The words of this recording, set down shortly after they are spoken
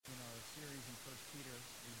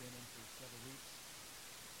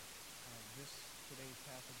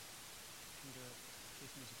passage, Peter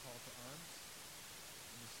issues a call to arms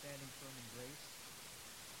and is standing firm in grace.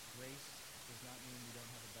 Grace does not mean we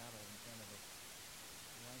don't have a battle in front of us.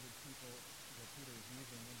 The language that Peter is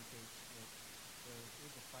using indicates that there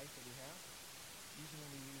is a fight that we have. Usually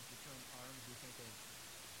when we use the term arms, we think of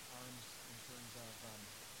arms in terms of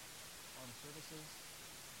armed services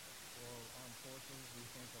or armed forces. We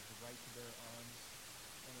think of the right to bear arms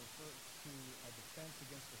and refer to a defense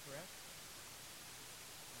against a threat,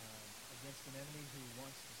 against an enemy who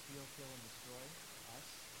wants to steal, kill, and destroy us,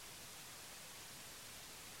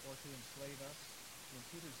 or to enslave us. In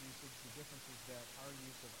Peter's usage, the difference is that our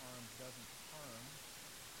use of arms doesn't harm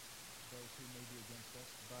those who may be against us,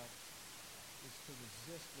 but is to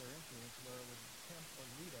resist their influence where it would tempt or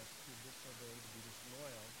lead us to disobey, to be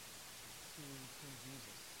disloyal to King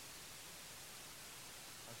Jesus,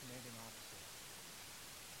 our commanding officer.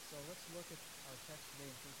 So let's look at our text today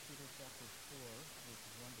in 1 Peter chapter 4,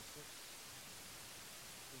 verses 1 to 6.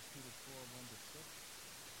 1 Peter 4, 1 to 6.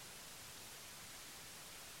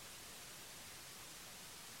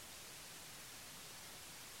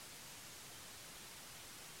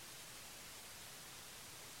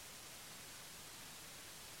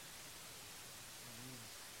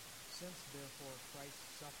 Since, therefore, Christ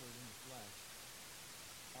suffered in the flesh,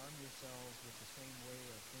 arm yourselves with the same way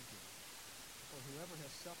of thinking. For whoever has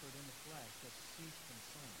suffered in the flesh has ceased from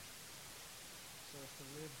sin, so as to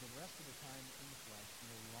live the rest of the time in the flesh,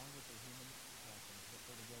 no longer for human passions, but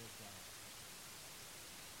for the will of God.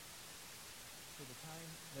 For the time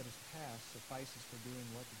that is past suffices for doing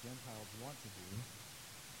what the Gentiles want to do,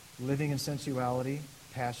 living in sensuality,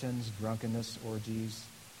 passions, drunkenness, orgies,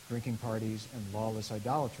 drinking parties, and lawless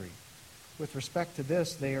idolatry. With respect to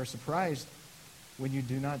this, they are surprised when you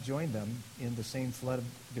do not join them in the same flood of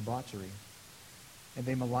debauchery, and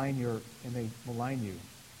they malign you.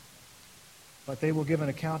 But they will give an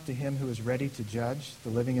account to him who is ready to judge the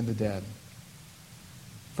living and the dead.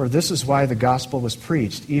 For this is why the gospel was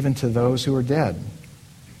preached, even to those who are dead,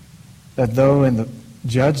 that though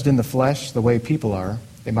judged in the flesh the way people are,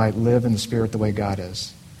 they might live in the spirit the way God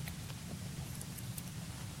is.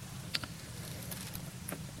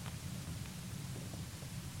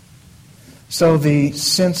 So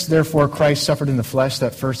since therefore Christ suffered in the flesh,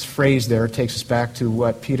 that first phrase there takes us back to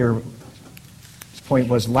what Peter's point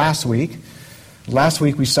was last week. Last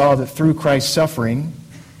week we saw that through Christ's suffering,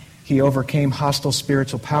 he overcame hostile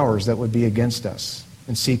spiritual powers that would be against us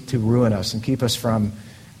and seek to ruin us and keep us from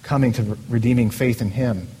coming to redeeming faith in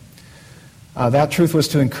him. That truth was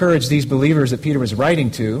to encourage these believers that Peter was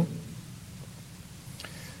writing to,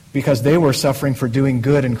 because they were suffering for doing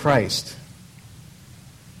good in Christ.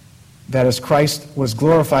 That as Christ was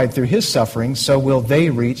glorified through his suffering, so will they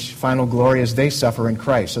reach final glory as they suffer in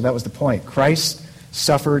Christ. So that was the point. Christ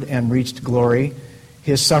suffered and reached glory.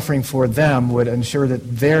 His suffering for them would ensure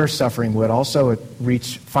that their suffering would also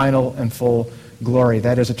reach final and full glory.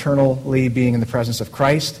 That is, eternally being in the presence of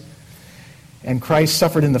Christ. And Christ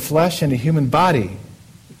suffered in the flesh in a human body,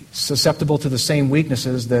 susceptible to the same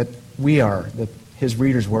weaknesses that we are, that his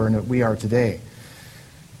readers were, and that we are today.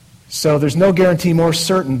 So there's no guarantee more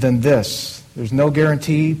certain than this. There's no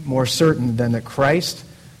guarantee more certain than that Christ,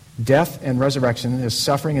 death and resurrection, his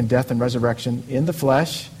suffering and death and resurrection in the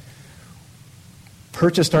flesh,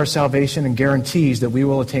 purchased our salvation and guarantees that we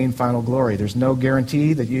will attain final glory. There's no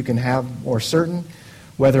guarantee that you can have more certain,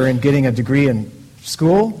 whether in getting a degree in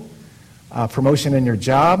school, promotion in your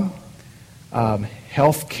job,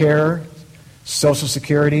 health care, Social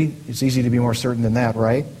Security. It's easy to be more certain than that,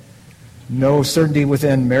 right? No certainty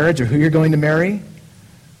within marriage or who you're going to marry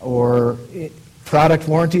or product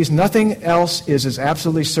warranties. Nothing else is as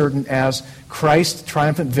absolutely certain as Christ's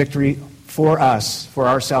triumphant victory for us, for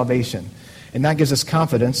our salvation. And that gives us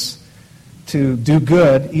confidence to do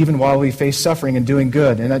good even while we face suffering and doing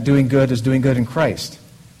good. And that doing good is doing good in Christ.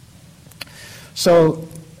 So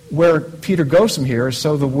where Peter goes from here is,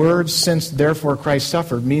 so the words, since therefore Christ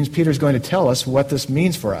suffered, means Peter's going to tell us what this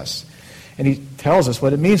means for us. And he tells us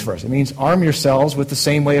what it means for us. It means arm yourselves with the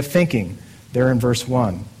same way of thinking, there in verse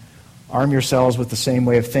 1. Arm yourselves with the same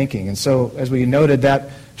way of thinking. And so, as we noted, that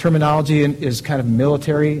terminology is kind of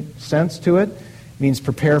military sense to it. It means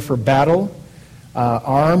prepare for battle,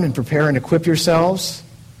 arm and prepare and equip yourselves.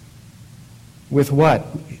 With what?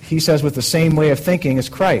 He says with the same way of thinking as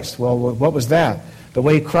Christ. Well, what was that? The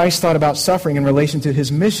way Christ thought about suffering in relation to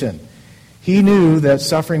his mission. He knew that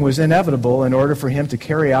suffering was inevitable in order for him to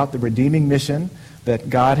carry out the redeeming mission that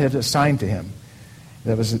God had assigned to him.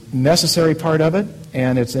 That was a necessary part of it,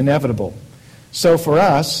 and it's inevitable. So for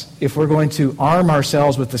us, if we're going to arm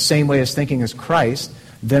ourselves with the same way of thinking as Christ,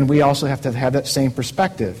 then we also have to have that same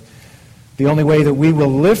perspective. The only way that we will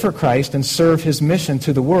live for Christ and serve his mission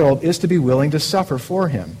to the world is to be willing to suffer for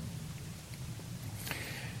him.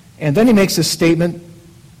 And then he makes this statement,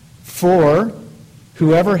 for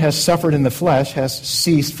whoever has suffered in the flesh has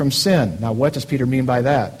ceased from sin. Now, what does Peter mean by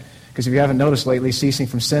that? Because if you haven't noticed lately, ceasing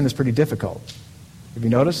from sin is pretty difficult. Have you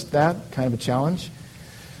noticed that? Kind of a challenge.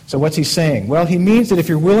 So what's he saying? Well, he means that if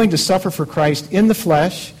you're willing to suffer for Christ in the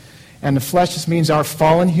flesh, and the flesh just means our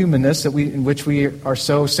fallen humanness in which we are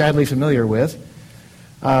so sadly familiar with,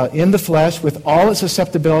 in the flesh with all its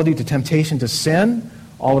susceptibility to temptation to sin,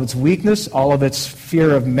 all of its weakness, all of its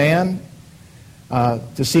fear of man,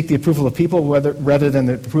 to seek the approval of people rather than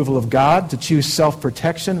the approval of God, to choose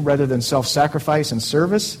self-protection rather than self-sacrifice and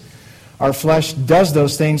service. Our flesh does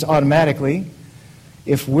those things automatically.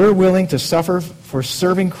 If we're willing to suffer for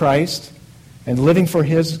serving Christ and living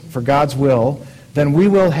for God's will, then we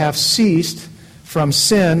will have ceased from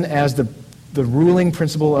sin as the ruling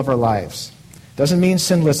principle of our lives. Doesn't mean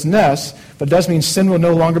sinlessness, but does mean sin will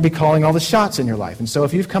no longer be calling all the shots in your life. And so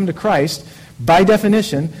if you've come to Christ, by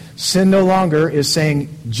definition, sin no longer is saying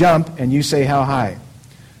jump and you say how high.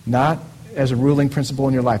 Not as a ruling principle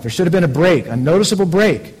in your life. There should have been a break, a noticeable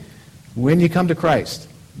break, when you come to Christ,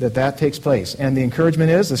 that takes place. And the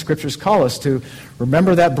encouragement is, the Scriptures call us to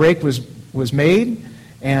remember that break was made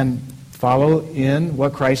and follow in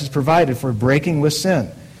what Christ has provided for breaking with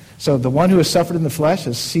sin. So the one who has suffered in the flesh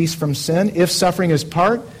has ceased from sin. If suffering is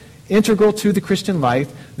integral to the Christian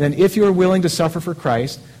life, then if you are willing to suffer for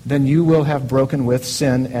Christ, then you will have broken with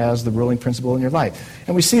sin as the ruling principle in your life.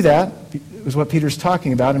 And we see that is what Peter's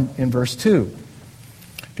talking about in verse 2.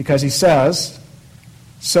 Because he says,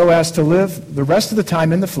 so as to live the rest of the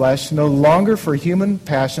time in the flesh, no longer for human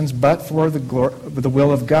passions, but for the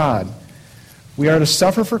will of God. We are to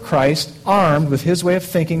suffer for Christ, armed with his way of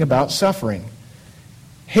thinking about suffering.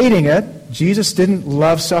 Hating it, Jesus didn't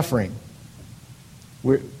love suffering.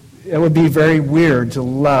 It would be very weird to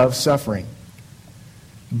love suffering.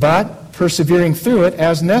 But persevering through it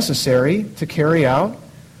as necessary to carry out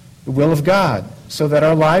the will of God, so that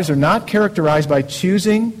our lives are not characterized by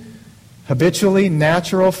choosing habitually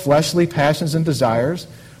natural fleshly passions and desires,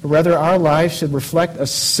 but rather our lives should reflect a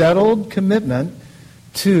settled commitment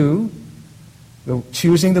to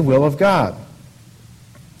choosing the will of God.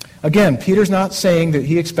 Again, Peter's not saying that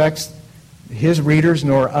he expects his readers,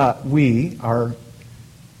 nor we, our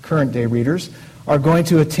current day readers, are going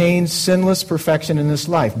to attain sinless perfection in this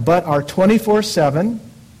life. But our 24/7,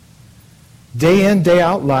 day in, day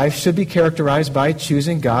out life should be characterized by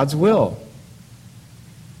choosing God's will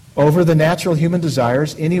over the natural human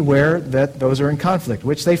desires anywhere that those are in conflict,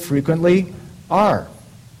 which they frequently are.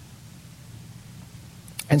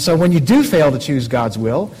 And so when you do fail to choose God's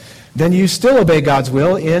will, then you still obey God's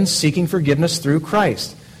will in seeking forgiveness through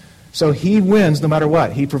Christ. So he wins no matter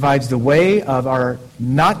what. He provides the way of our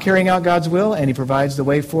not carrying out God's will, and he provides the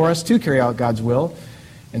way for us to carry out God's will.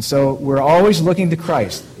 And so we're always looking to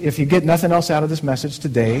Christ. If you get nothing else out of this message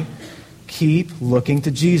today, keep looking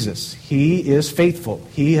to Jesus. He is faithful.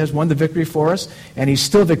 He has won the victory for us, and he's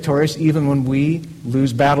still victorious even when we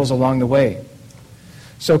lose battles along the way.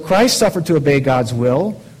 So Christ suffered to obey God's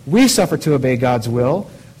will. We suffer to obey God's will.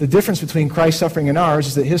 The difference between Christ's suffering and ours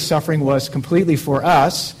is that his suffering was completely for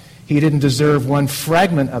us. He didn't deserve one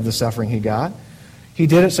fragment of the suffering he got. He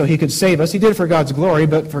did it so he could save us. He did it for God's glory,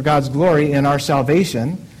 but for God's glory in our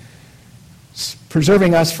salvation,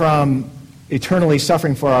 preserving us from eternally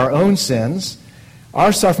suffering for our own sins.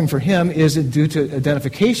 Our suffering for him is due to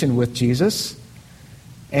identification with Jesus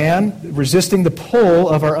and resisting the pull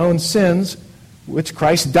of our own sins, which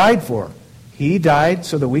Christ died for. He died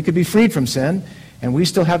so that we could be freed from sin, and we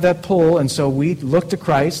still have that pull, and so we look to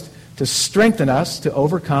Christ to strengthen us to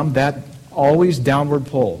overcome that always downward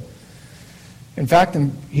pull. In fact,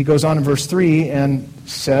 he goes on in verse 3 and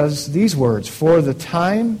says these words, "For the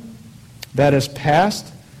time that is past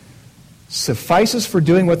suffices for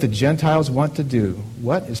doing what the Gentiles want to do."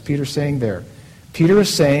 What is Peter saying there? Peter is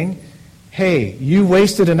saying, hey, you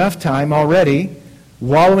wasted enough time already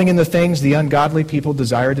wallowing in the things the ungodly people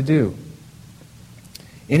desire to do.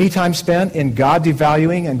 Any time spent in God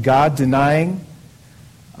devaluing and God denying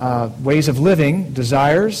ways of living,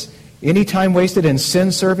 desires, any time wasted in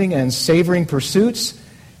sin-serving and savoring pursuits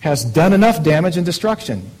has done enough damage and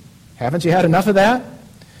destruction. Haven't you had enough of that?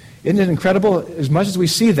 Isn't it incredible? As much as we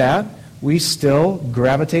see that, we still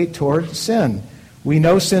gravitate toward sin. We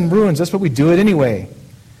know sin ruins us, but we do it anyway.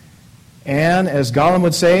 And as Gollum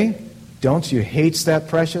would say, don't you hate that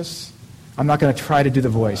precious? I'm not going to try to do the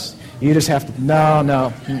voice. You just have to, no,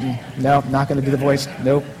 not going to do the voice.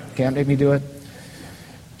 Nope, can't make me do it.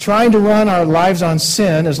 Trying to run our lives on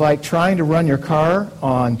sin is like trying to run your car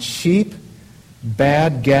on cheap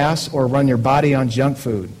bad gas or run your body on junk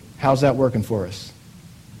food. How's that working for us?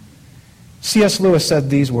 C.S. Lewis said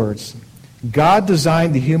these words, God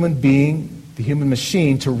designed the human being, the human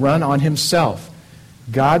machine, to run on himself.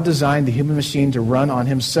 God designed the human machine to run on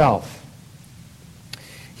himself.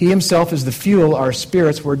 He himself is the fuel our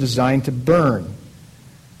spirits were designed to burn.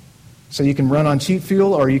 So you can run on cheap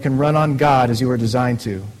fuel or you can run on God as you were designed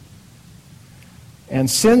to. And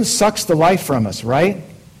sin sucks the life from us, right?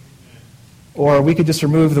 Or we could just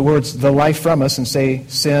remove the words the life from us and say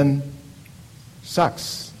sin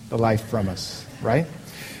sucks the life from us, right?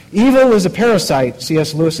 Evil is a parasite,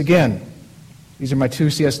 C.S. Lewis again. These are my two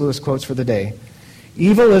C.S. Lewis quotes for the day.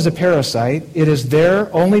 Evil is a parasite. It is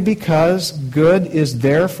there only because good is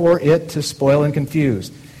there for it to spoil and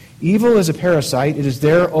confuse. Evil is a parasite. It is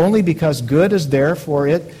there only because good is there for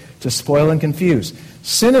it to spoil and confuse.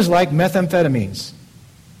 Sin is like methamphetamines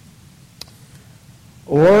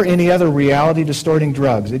or any other reality-distorting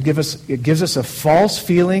drugs. It gives us a false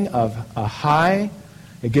feeling of a high.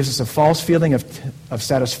 It gives us a false feeling of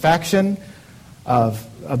satisfaction, of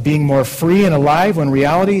being more free and alive, when in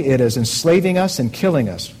reality it is enslaving us and killing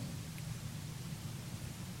us.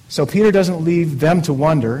 So Peter doesn't leave them to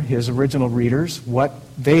wonder, his original readers, what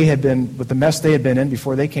the mess they had been in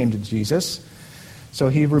before they came to Jesus. So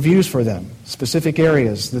he reviews for them specific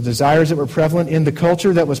areas, the desires that were prevalent in the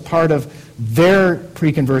culture that was part of their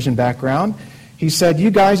pre-conversion background. He said, you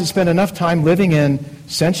guys have spent enough time living in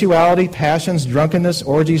sensuality, passions, drunkenness,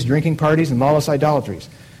 orgies, drinking parties, and lawless idolatries.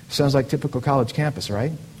 Sounds like typical college campus,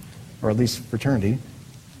 right? Or at least fraternity.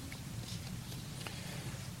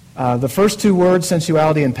 The first two words,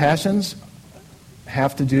 sensuality and passions,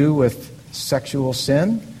 have to do with sexual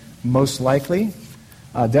sin, most likely.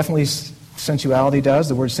 Definitely sensuality does,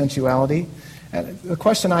 the word sensuality. And the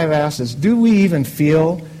question I've asked is, do we even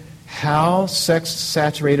feel how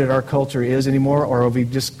sex-saturated our culture is anymore, or have we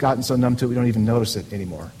just gotten so numb to it we don't even notice it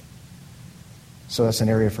anymore? So that's an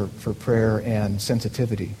area for prayer and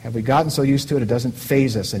sensitivity. Have we gotten so used to it doesn't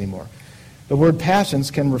faze us anymore? The word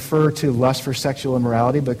passions can refer to lust for sexual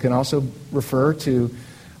immorality, but can also refer to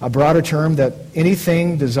a broader term that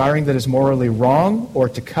anything desiring that is morally wrong, or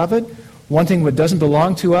to covet, wanting what doesn't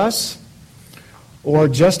belong to us, or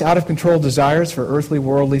just out of control desires for earthly,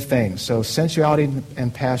 worldly things. So sensuality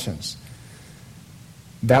and passions.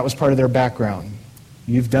 That was part of their background.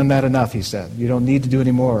 You've done that enough, he said. You don't need to do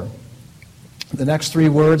any more. The next three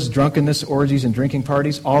words, drunkenness, orgies, and drinking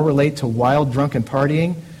parties, all relate to wild, drunken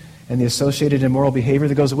partying and the associated immoral behavior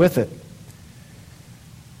that goes with it.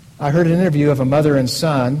 I heard an interview of a mother and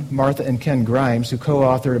son, Martha and Ken Grimes, who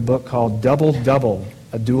co-authored a book called Double Double,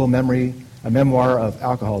 a memoir of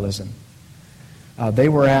alcoholism. They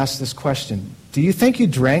were asked this question, do you think you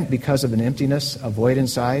drank because of an emptiness, a void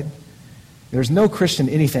inside? There's no Christian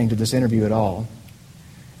anything to this interview at all.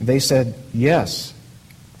 And they said, yes.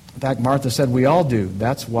 In fact, Martha said, we all do.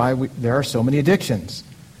 That's why there are so many addictions.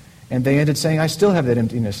 And they ended saying, I still have that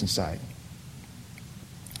emptiness inside.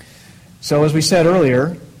 So as we said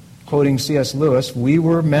earlier, quoting C.S. Lewis, we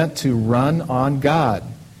were meant to run on God.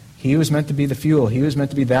 He was meant to be the fuel. He was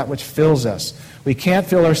meant to be that which fills us. We can't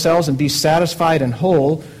fill ourselves and be satisfied and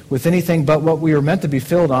whole with anything but what we were meant to be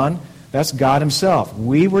filled on. That's God himself.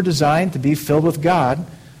 We were designed to be filled with God,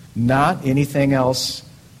 not anything else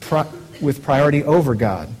with priority over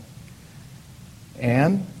God.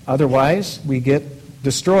 And otherwise, we get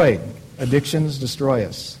destroyed. Addictions destroy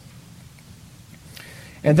us.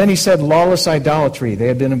 And then he said lawless idolatry. They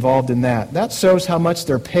had been involved in that. That shows how much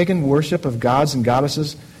their pagan worship of gods and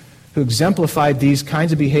goddesses who exemplified these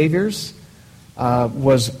kinds of behaviors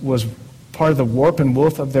was part of the warp and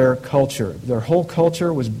woof of their culture. Their whole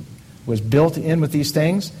culture was built in with these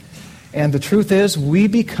things. And the truth is, we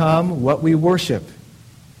become what we worship.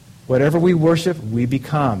 Whatever we worship, we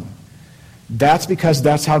become. That's because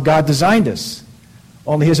that's how God designed us.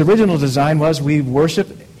 Only his original design was we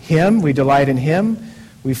worship him, we delight in him,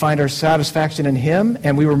 we find our satisfaction in him,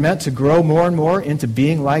 and we were meant to grow more and more into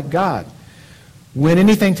being like God. When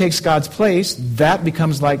anything takes God's place, that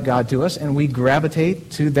becomes like God to us, and we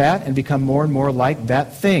gravitate to that and become more and more like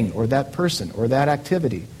that thing or that person or that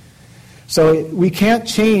activity. So we can't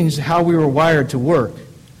change how we were wired to work.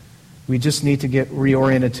 We just need to get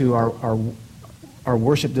reoriented to our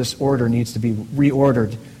worship disorder needs to be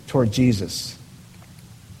reordered toward Jesus.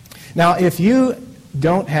 Now, if you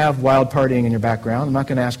don't have wild partying in your background, I'm not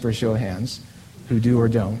going to ask for a show of hands who do or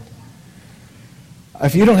don't.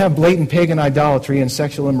 If you don't have blatant pagan idolatry and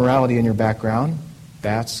sexual immorality in your background,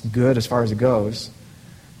 that's good as far as it goes.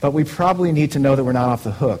 But we probably need to know that we're not off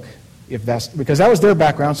the hook, because that was their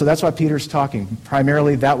background, so that's why Peter's talking.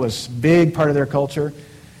 Primarily, that was a big part of their culture.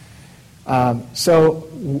 God's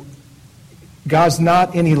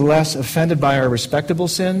not any less offended by our respectable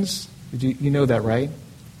sins. You know that, right?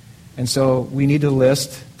 And so we need a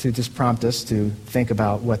list to just prompt us to think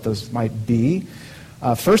about what those might be.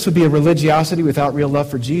 First would be a religiosity without real love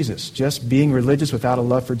for Jesus. Just being religious without a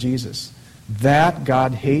love for Jesus. That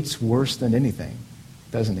God hates worse than anything,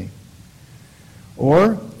 doesn't he?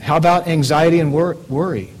 Or how about anxiety and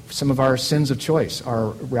worry? Some of our sins of choice are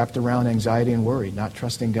wrapped around anxiety and worry, not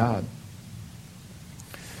trusting God.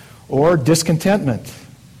 Or discontentment.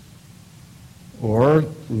 Or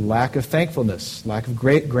lack of thankfulness, lack of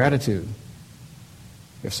great gratitude.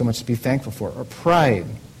 We have so much to be thankful for. Or pride.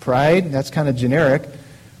 Pride, that's kind of generic,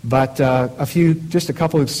 but just a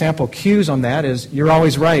couple of sample cues on that is you're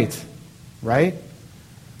always right?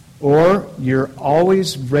 Or you're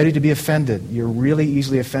always ready to be offended. You're really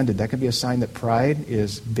easily offended. That could be a sign that pride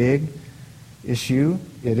is a big issue.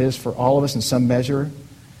 It is for all of us in some measure.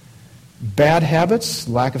 Bad habits,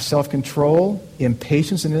 lack of self-control,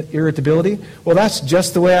 impatience and irritability. Well, that's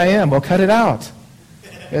just the way I am. Well, cut it out.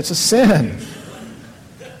 It's a sin.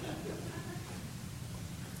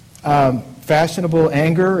 Fashionable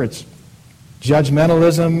anger, it's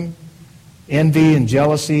judgmentalism, envy and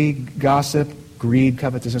jealousy, gossip, greed,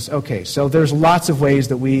 covetousness. Okay, so there's lots of ways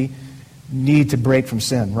that we need to break from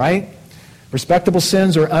sin, right? Respectable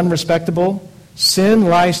sins or unrespectable. Sin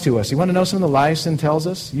lies to us. You want to know some of the lies sin tells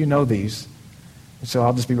us? You know these. So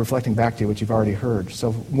I'll just be reflecting back to you what you've already heard.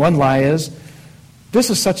 So one lie is, this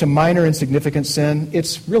is such a minor, insignificant sin,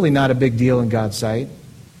 it's really not a big deal in God's sight.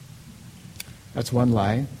 That's one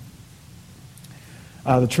lie.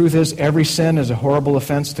 The truth is, every sin is a horrible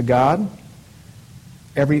offense to God.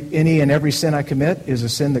 Any and every sin I commit is a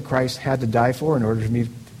sin that Christ had to die for in order for me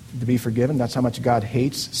to be forgiven. That's how much God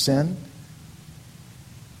hates sin.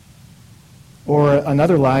 Or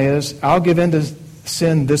another lie is, I'll give in to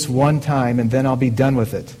sin this one time and then I'll be done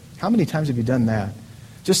with it. How many times have you done that?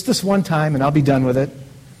 Just this one time and I'll be done with it.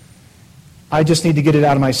 I just need to get it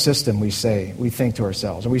out of my system, we think to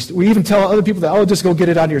ourselves. And we even tell other people that, just go get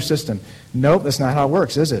it out of your system. Nope, that's not how it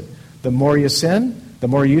works, is it? The more you sin, the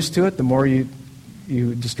more you're used to it, the more you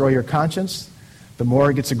destroy your conscience, the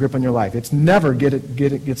more it gets a grip on your life. It's never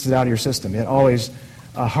gets it out of your system. It always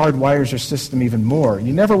hardwires your system even more.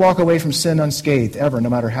 You never walk away from sin unscathed, ever, no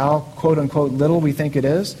matter how, quote-unquote, little we think it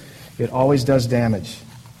is. It always does damage.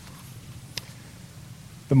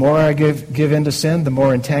 The more I give in to sin, the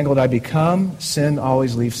more entangled I become. Sin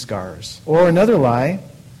always leaves scars. Or another lie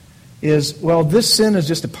is, this sin is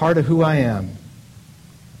just a part of who I am.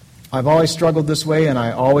 I've always struggled this way, and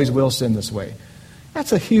I always will sin this way.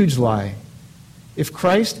 That's a huge lie. If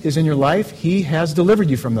Christ is in your life, He has delivered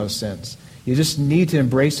you from those sins. You just need to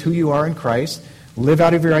embrace who you are in Christ, live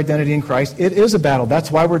out of your identity in Christ. It is a battle.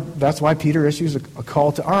 That's why Peter issues a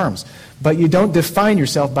call to arms. But you don't define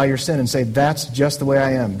yourself by your sin and say, that's just the way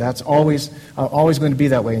I am. That's always going to be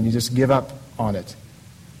that way, and you just give up on it.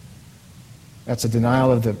 That's a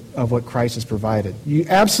denial of what Christ has provided. You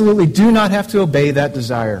absolutely do not have to obey that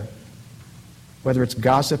desire, whether it's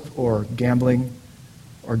gossip or gambling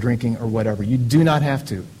or drinking or whatever. You do not have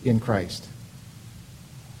to in Christ.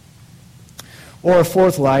 Or a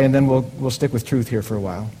fourth lie, and then we'll stick with truth here for a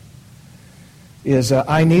while, is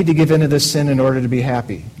I need to give in to this sin in order to be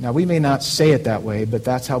happy. Now, we may not say it that way, but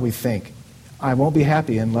that's how we think. I won't be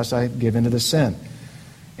happy unless I give in to this sin.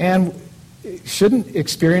 And shouldn't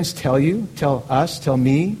experience tell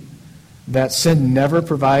me, that sin never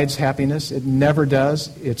provides happiness? It never does.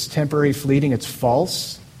 It's temporary, fleeting. It's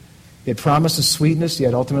false. It promises sweetness,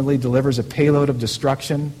 yet ultimately delivers a payload of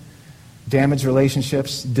destruction, damaged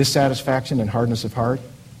relationships, dissatisfaction, and hardness of heart.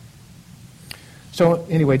 So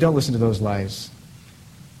anyway, don't listen to those lies.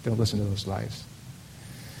 Don't listen to those lies.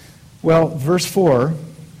 Well, verse 4,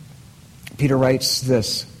 Peter writes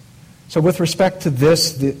this. So with respect to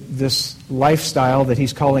this lifestyle that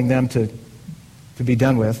he's calling them to be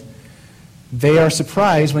done with, they are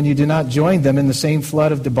surprised when you do not join them in the same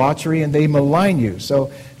flood of debauchery, and they malign you.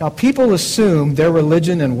 So now people assume their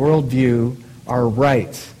religion and worldview are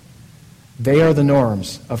right. They are the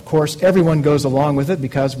norms. Of course, everyone goes along with it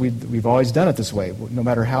because we've always done it this way. No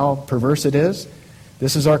matter how perverse it is,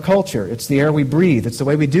 this is our culture. It's the air we breathe. It's the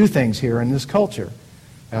way we do things here in this culture.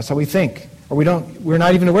 That's how we think. Or we're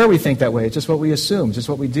not even aware we think that way. It's just what we assume. It's just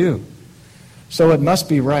what we do. So it must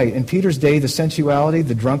be right. In Peter's day, the sensuality,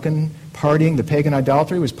 the drunken partying, the pagan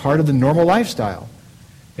idolatry was part of the normal lifestyle.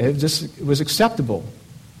 It was acceptable.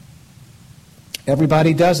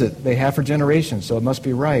 Everybody does it. They have for generations, so it must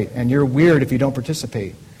be right. And you're weird if you don't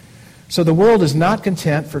participate. So the world is not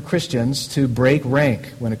content for Christians to break rank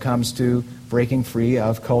when it comes to breaking free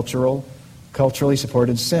of cultural culturally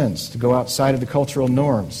supported sins, to go outside of the cultural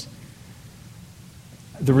norms.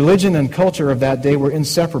 The religion and culture of that day were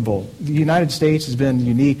inseparable. The United States has been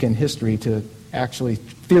unique in history to actually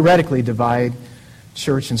theoretically divide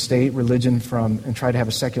church and state, religion and try to have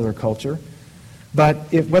a secular culture. But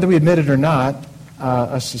whether we admit it or not,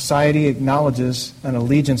 a society acknowledges an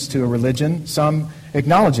allegiance to a religion. Some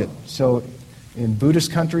acknowledge it. So in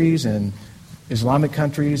Buddhist countries and Islamic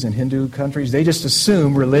countries and Hindu countries, they just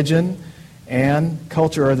assume religion and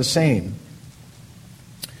culture are the same.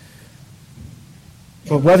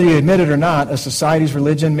 But whether you admit it or not, a society's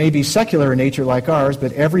religion may be secular in nature like ours,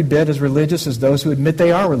 but every bit as religious as those who admit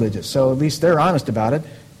they are religious. So at least they're honest about it.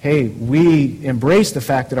 Hey, we embrace the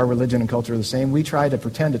fact that our religion and culture are the same. We try to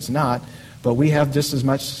pretend it's not, but we have just as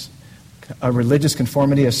much a religious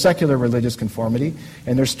conformity as secular religious conformity,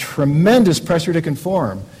 and there's tremendous pressure to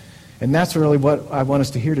conform. And that's really what I want us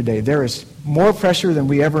to hear today. There is more pressure than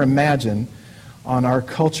we ever imagined on our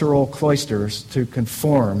cultural cloisters to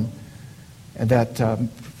conform, and that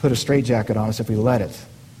put a straitjacket on us if we let it.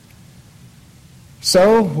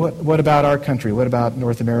 So, what about our country? What about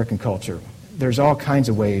North American culture? There's all kinds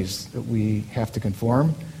of ways that we have to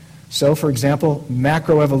conform. So, for example,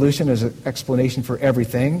 macroevolution is an explanation for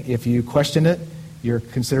everything. If you question it, you're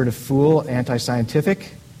considered a fool,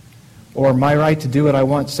 anti-scientific. Or my right to do what I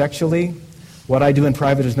want sexually. What I do in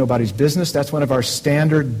private is nobody's business. That's one of our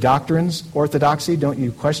standard doctrines, orthodoxy. Don't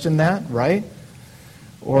you question that, right?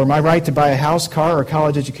 Or my right to buy a house, car, or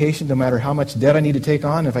college education, no matter how much debt I need to take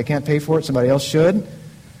on. If I can't pay for it, somebody else should.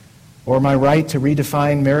 Or my right to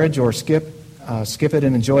redefine marriage or skip it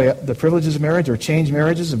and enjoy the privileges of marriage, or change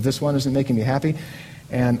marriages if this one isn't making me happy.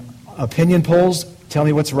 And opinion polls tell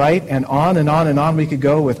me what's right, and on and on and on we could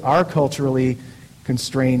go with our culturally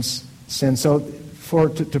constraints, sin. So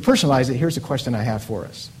to personalize it, here's a question I have for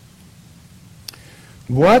us.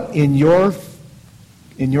 What in your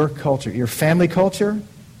culture, your family culture,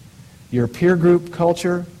 your peer group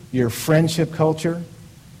culture, your friendship culture,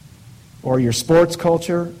 or your sports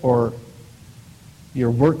culture, or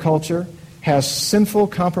your work culture, has sinful,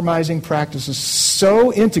 compromising practices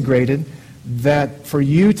so integrated that for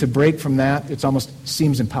you to break from that, it almost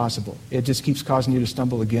seems impossible. It just keeps causing you to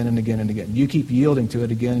stumble again and again and again. You keep yielding to it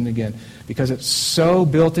again and again because it's so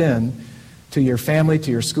built in to your family, to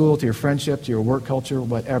your school, to your friendship, to your work culture,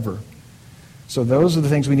 whatever. So those are the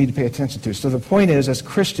things we need to pay attention to. So the point is, as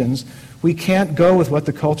Christians, we can't go with what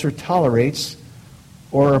the culture tolerates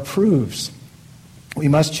or approves. We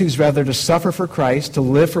must choose rather to suffer for Christ, to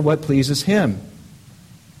live for what pleases Him.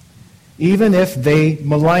 Even if they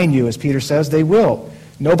malign you, as Peter says, they will.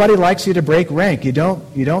 Nobody likes you to break rank. You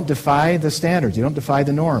don't defy the standards. You don't defy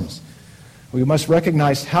the norms. We must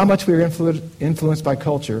recognize how much we are influenced by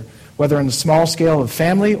culture, whether on the small scale of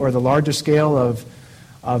family or the larger scale of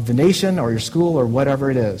the nation or your school or whatever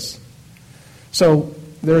it is. So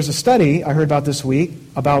there's a study I heard about this week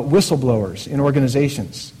about whistleblowers in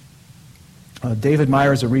organizations. David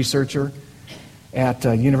Meyer is a researcher at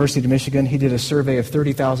University of Michigan. He did a survey of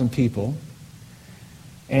 30,000 people.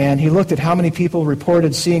 And he looked at how many people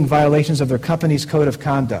reported seeing violations of their company's code of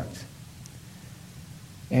conduct.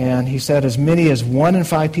 And he said as many as 1 in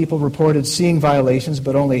 5 people reported seeing violations,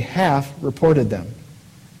 but only half reported them.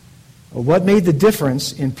 What made the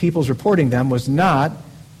difference in people's reporting them was not,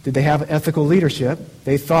 did they have ethical leadership?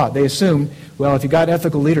 They assumed, well, if you got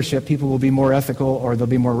ethical leadership, people will be more ethical, or they'll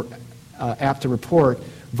be more apt to report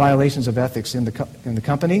violations of ethics in the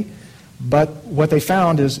company. But what they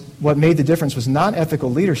found is what made the difference was not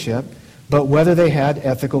ethical leadership, but whether they had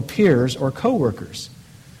ethical peers or coworkers.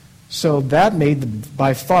 So that made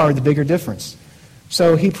by far the bigger difference.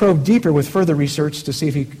 So he probed deeper with further research to see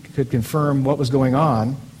if he could confirm what was going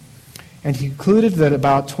on. And he concluded that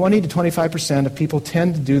about 20 to 25% of people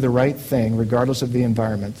tend to do the right thing regardless of the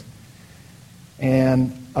environment.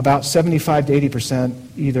 And about 75 to 80%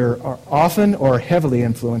 either are often or heavily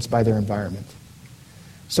influenced by their environment.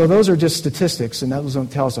 So those are just statistics, and those don't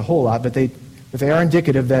tell us a whole lot, but they are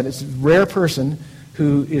indicative that it's a rare person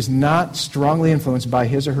who is not strongly influenced by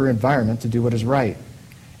his or her environment to do what is right.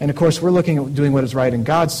 And of course, we're looking at doing what is right in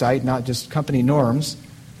God's sight, not just company norms.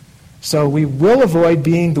 So we will avoid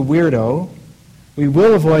being the weirdo. We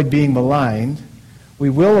will avoid being maligned. We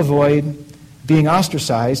will avoid being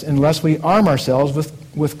ostracized unless we arm ourselves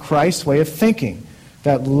with Christ's way of thinking.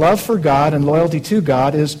 That love for God and loyalty to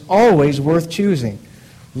God is always worth choosing.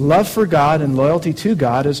 Love for God and loyalty to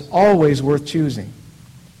God is always worth choosing.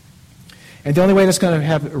 And the only way that's going to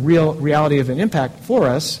have a real reality of an impact for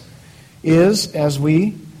us is as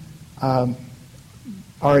we are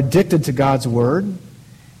addicted to God's Word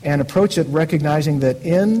and approach it recognizing that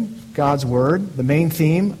in God's Word, the main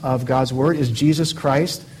theme of God's Word is Jesus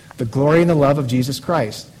Christ, the glory and the love of Jesus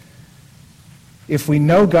Christ. If we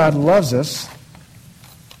know God loves us,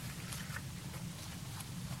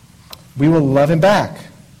 we will love Him back.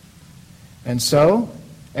 And so,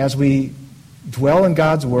 as we dwell in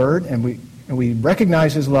God's Word and we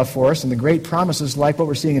recognize His love for us and the great promises like what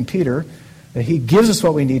we're seeing in Peter, that He gives us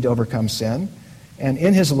what we need to overcome sin, and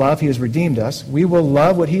in His love He has redeemed us, we will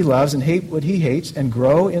love what He loves and hate what He hates and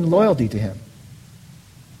grow in loyalty to Him.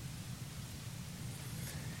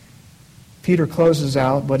 Peter closes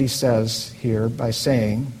out what he says here by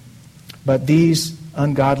saying, but this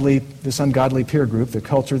ungodly peer group, the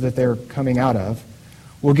culture that they're coming out of,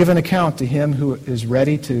 will give an account to Him who is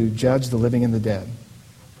ready to judge the living and the dead.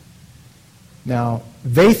 Now,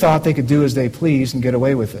 they thought they could do as they pleased and get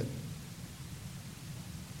away with it.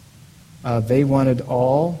 They wanted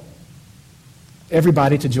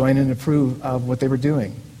everybody to join in and approve of what they were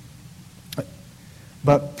doing.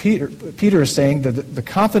 But Peter is saying that the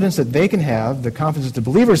confidence that they can have, the confidence that the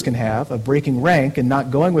believers can have of breaking rank and not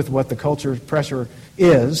going with what the culture pressure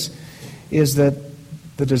is that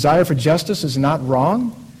the desire for justice is not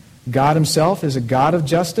wrong. God Himself is a God of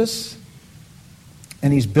justice,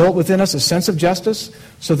 and He's built within us a sense of justice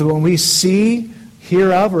so that when we see,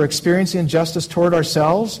 hear of, or experience injustice toward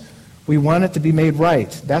ourselves, we want it to be made right.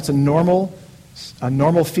 That's a normal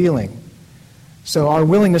feeling. So our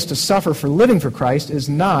willingness to suffer for living for Christ is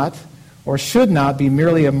not, or should not be,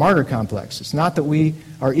 merely a martyr complex. It's not that we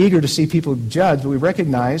are eager to see people judged, but we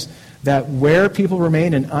recognize that where people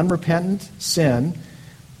remain in unrepentant sin,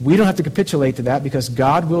 we don't have to capitulate to that because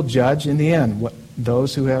God will judge in the end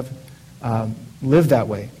those who have lived that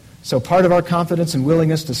way. So part of our confidence and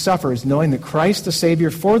willingness to suffer is knowing that Christ, the Savior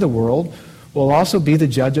for the world, will also be the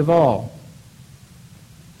judge of all.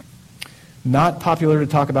 Not popular to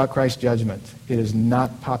talk about Christ's judgment. It is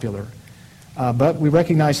not popular. But we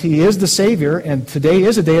recognize He is the Savior, and today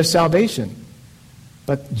is a day of salvation.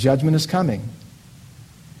 But judgment is coming.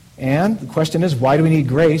 And the question is, why do we need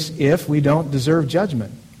grace if we don't deserve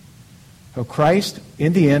judgment? So Christ,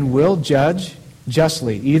 in the end, will judge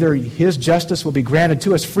justly. Either His justice will be granted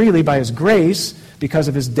to us freely by His grace because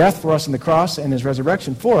of His death for us on the cross and His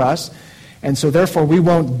resurrection for us, and so therefore we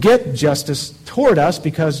won't get justice toward us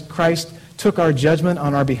because Christ took our judgment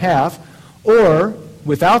on our behalf, or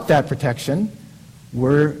without that protection,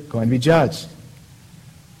 we're going to be judged.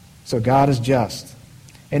 So God is just.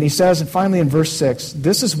 And He says, and finally in verse 6,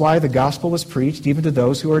 this is why the gospel was preached even to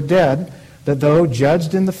those who are dead, that though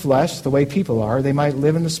judged in the flesh the way people are, they might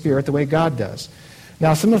live in the Spirit the way God does.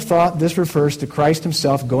 Now some have thought this refers to Christ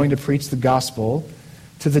Himself going to preach the gospel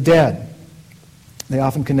to the dead. They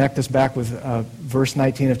often connect this back with verse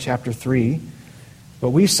 19 of chapter 3. But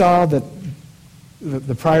we saw that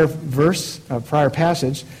the prior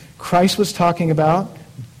passage,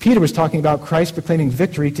 Peter was talking about Christ proclaiming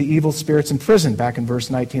victory to evil spirits in prison, back in verse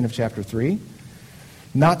 19 of chapter 3,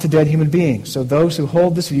 not to dead human beings. So those who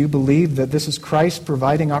hold this view believe that this is Christ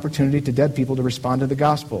providing opportunity to dead people to respond to the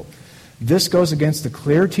gospel. This goes against the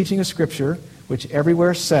clear teaching of Scripture, which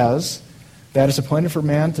everywhere says that it's appointed for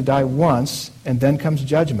man to die once, and then comes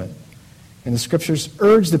judgment. And the Scriptures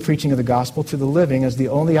urge the preaching of the gospel to the living as the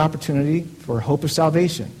only opportunity for hope of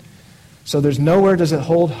salvation. So there's nowhere does it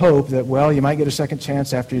hold hope that, well, you might get a second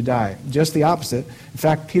chance after you die. Just the opposite. In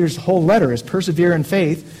fact, Peter's whole letter is persevere in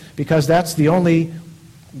faith, because that's the only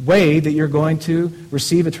way that you're going to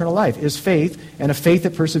receive eternal life, is faith, and a faith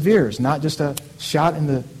that perseveres. Not just a shot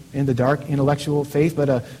in the dark intellectual faith, but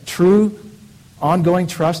a true, ongoing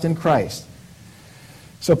trust in Christ.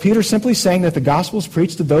 So Peter's simply saying that the gospel is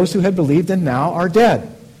preached to those who had believed and now are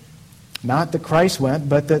dead. Not that Christ went,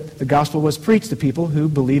 but that the gospel was preached to people who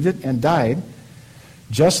believed it and died.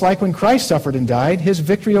 Just like when Christ suffered and died, His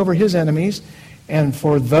victory over His enemies and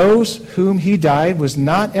for those whom He died was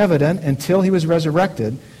not evident until He was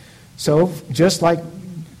resurrected. So just like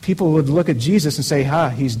people would look at Jesus and say,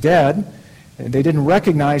 He's dead. They didn't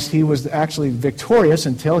recognize He was actually victorious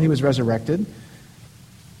until He was resurrected.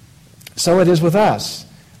 So it is with us.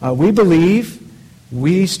 We believe,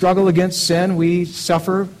 we struggle against sin, we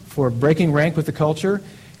suffer for breaking rank with the culture,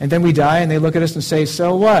 and then we die and they look at us and say,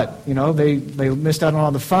 so what? They missed out on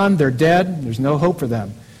all the fun, they're dead, there's no hope for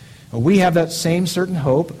them. We have that same certain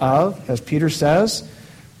hope of, as Peter says,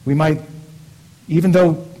 we might, even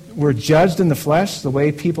though we're judged in the flesh the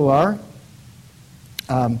way people are,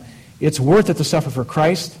 it's worth it to suffer for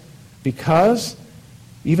Christ, because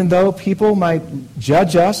even though people might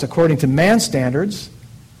judge us according to man's standards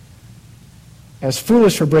as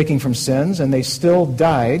foolish for breaking from sins, and they still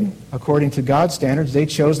died according to God's standards, they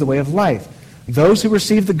chose the way of life. Those who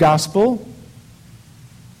received the gospel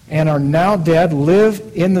and are now dead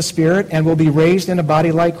live in the Spirit and will be raised in a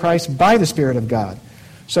body like Christ by the Spirit of God.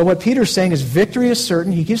 So what Peter's saying is victory is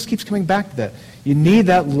certain. He just keeps coming back to that. You need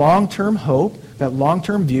that long-term hope, that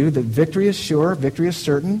long-term view that victory is sure, victory is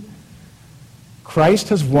certain. Christ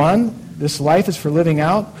has won. This life is for living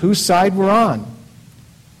out. Whose side we're on.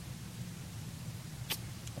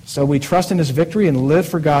 So we trust in his victory and live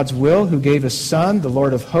for God's will, who gave his Son, the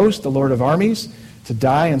Lord of hosts, the Lord of armies, to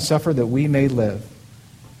die and suffer that we may live.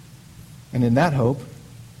 And in that hope,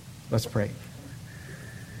 let's pray.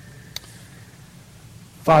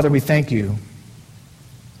 Father, we thank you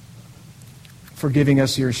for giving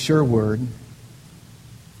us your sure word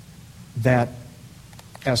that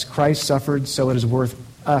as Christ suffered, so it is worth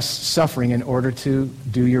us suffering in order to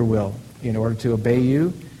do your will, in order to obey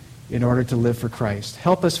you, in order to live for Christ.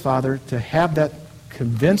 Help us, Father, to have that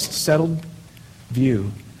convinced, settled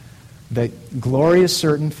view that glory is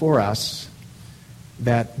certain for us,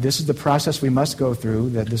 that this is the process we must go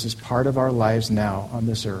through, that this is part of our lives now on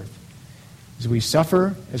this earth. As we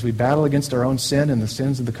suffer, as we battle against our own sin and the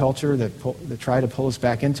sins of the culture that try to pull us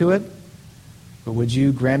back into it, but would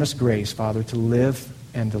you grant us grace, Father, to live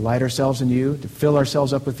and delight ourselves in you, to fill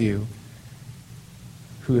ourselves up with you,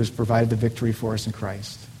 who has provided the victory for us in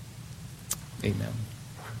Christ. Amen.